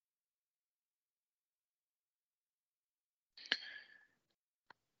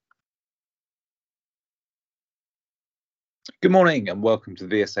Good morning and welcome to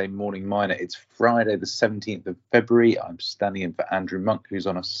the VSA Morning Miner. It's Friday, the 17th of February. I'm standing in for Andrew Monk, who's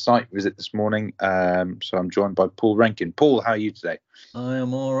on a site visit this morning. So I'm joined by Paul Rankin. Paul, how are you today? I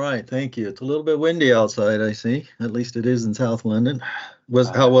am all right, thank you. It's a little bit windy outside, I see. At least it is in South London.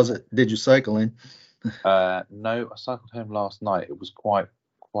 How was it? Did you cycle in? No, I cycled home last night. It was quite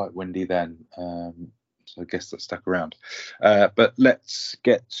windy then. So I guess that stuck around. But let's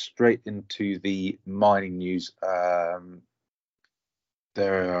get straight into the mining news.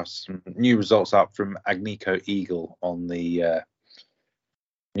 There are some new results out from Agnico Eagle on the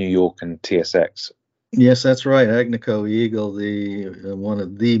New York and TSX. Yes, that's right. Agnico Eagle, one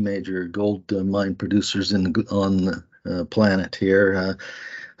of the major gold mine producers on the planet here.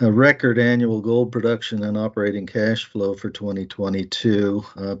 A record annual gold production and operating cash flow for 2022.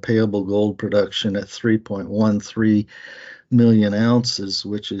 Payable gold production at 3.13 million ounces,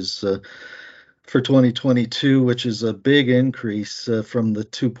 which is for 2022, which is a big increase from the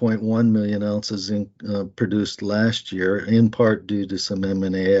 2.1 million ounces produced last year, in part due to some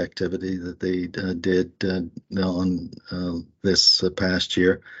M&A activity that they did on this past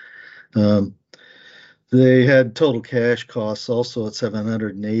year. They had total cash costs also at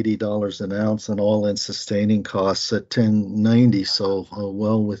 $780 an ounce and all-in sustaining costs at $1,090, so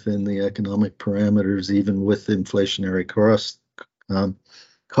well within the economic parameters, even with inflationary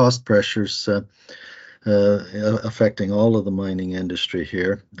cost pressures affecting all of the mining industry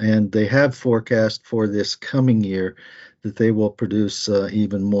here. And they have forecast for this coming year that they will produce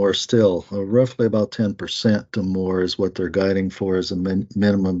even more still. Roughly about 10% or more is what they're guiding for as a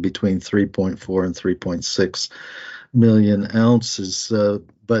minimum, between 3.4 and 3.6 million ounces.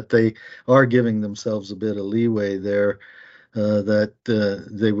 But they are giving themselves a bit of leeway there, that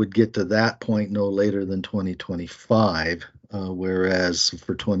they would get to that point no later than 2025. Whereas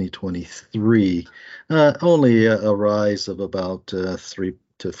for 2023, only a rise of about 3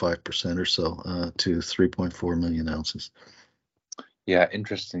 to 5% or so to 3.4 million ounces. Yeah,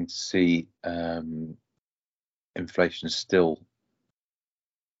 interesting to see inflation is still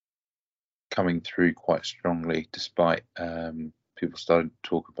coming through quite strongly, despite people starting to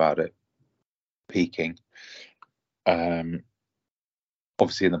talk about it peaking.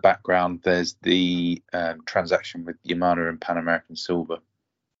 Obviously, in the background, there's the transaction with Yamana and Pan American Silver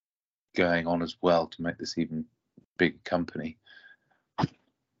going on as well to make this even bigger company.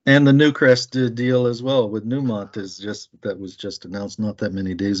 And the Newcrest deal as well with Newmont that was just announced not that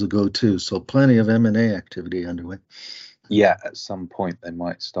many days ago too. So plenty of M&A activity underway. Yeah, at some point they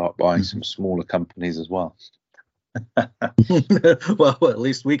might start buying some smaller companies as well. Well, at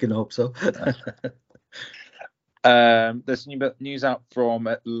least we can hope so. There's news out from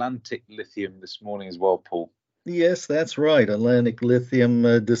Atlantic Lithium this morning as well, Paul. Yes, that's right. Atlantic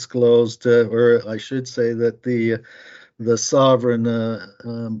Lithium disclosed, or I should say that the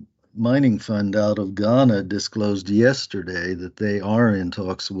sovereign mining fund out of Ghana disclosed yesterday that they are in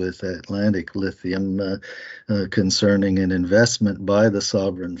talks with Atlantic Lithium concerning an investment by the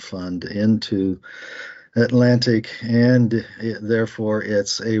sovereign fund into Atlantic, and therefore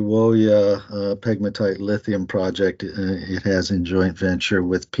its Ewoyaa pegmatite lithium project it has in joint venture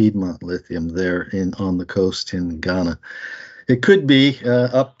with Piedmont Lithium there on the coast in Ghana. It could be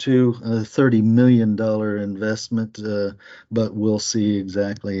up to a $30 million investment, but we'll see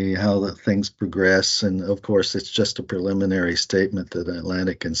exactly how things progress. And of course, it's just a preliminary statement that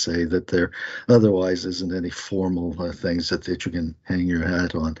Atlantic can say, that there otherwise isn't any formal things that you can hang your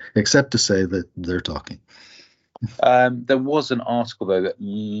hat on, except to say that they're talking. There was an article, though, that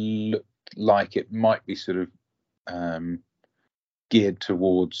looked like it might be sort of geared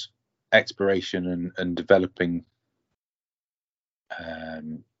towards exploration and developing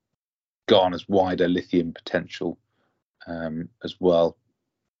Ghana's wider lithium potential as well,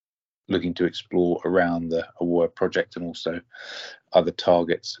 looking to explore around the Ewoyaa project and also other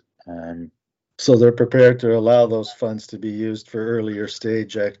targets. So they're prepared to allow those funds to be used for earlier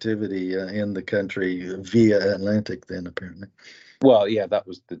stage activity in the country via Atlantic then, apparently. Well, yeah, that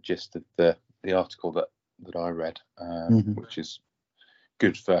was the gist of the article that I read, which is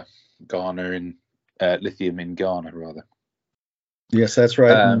good for Ghana and lithium in Ghana, rather. Yes, that's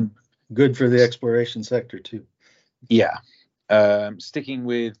right. Good for the exploration sector too. Yeah. Sticking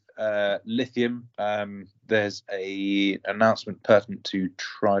with lithium, there's a announcement pertinent to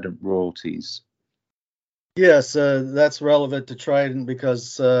Trident Royalties Yes, that's relevant to Trident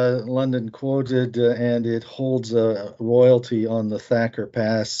because London quoted and it holds a royalty on the Thacker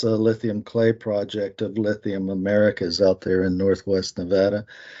Pass lithium clay project of Lithium Americas out there in northwest Nevada.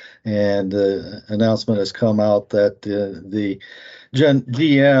 And announcement has come out that the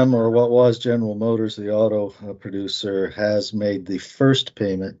GM, or what was General Motors, the auto producer, has made the first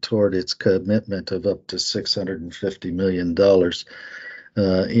payment toward its commitment of up to $650 million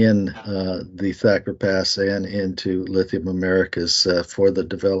in the Thacker Pass and into Lithium Americas for the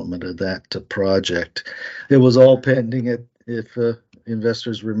development of that project. It was all pending, if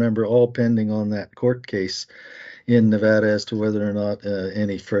investors remember, all pending on that court case in Nevada as to whether or not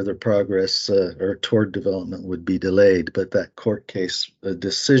any further progress or toward development would be delayed. But that court case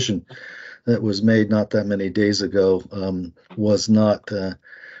decision that was made not that many days ago was not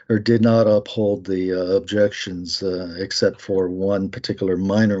or did not uphold the objections, except for one particular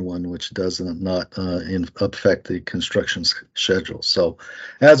minor one, which does not affect the construction schedule. So,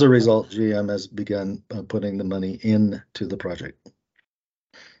 as a result, GM has begun putting the money into the project.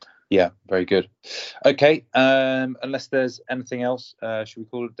 Yeah, very good. Okay, unless there's anything else, should we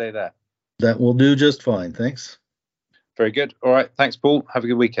call it a day there? That will do just fine. Thanks. Very good. All right. Thanks, Paul. Have a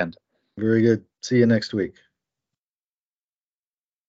good weekend. Very good. See you next week.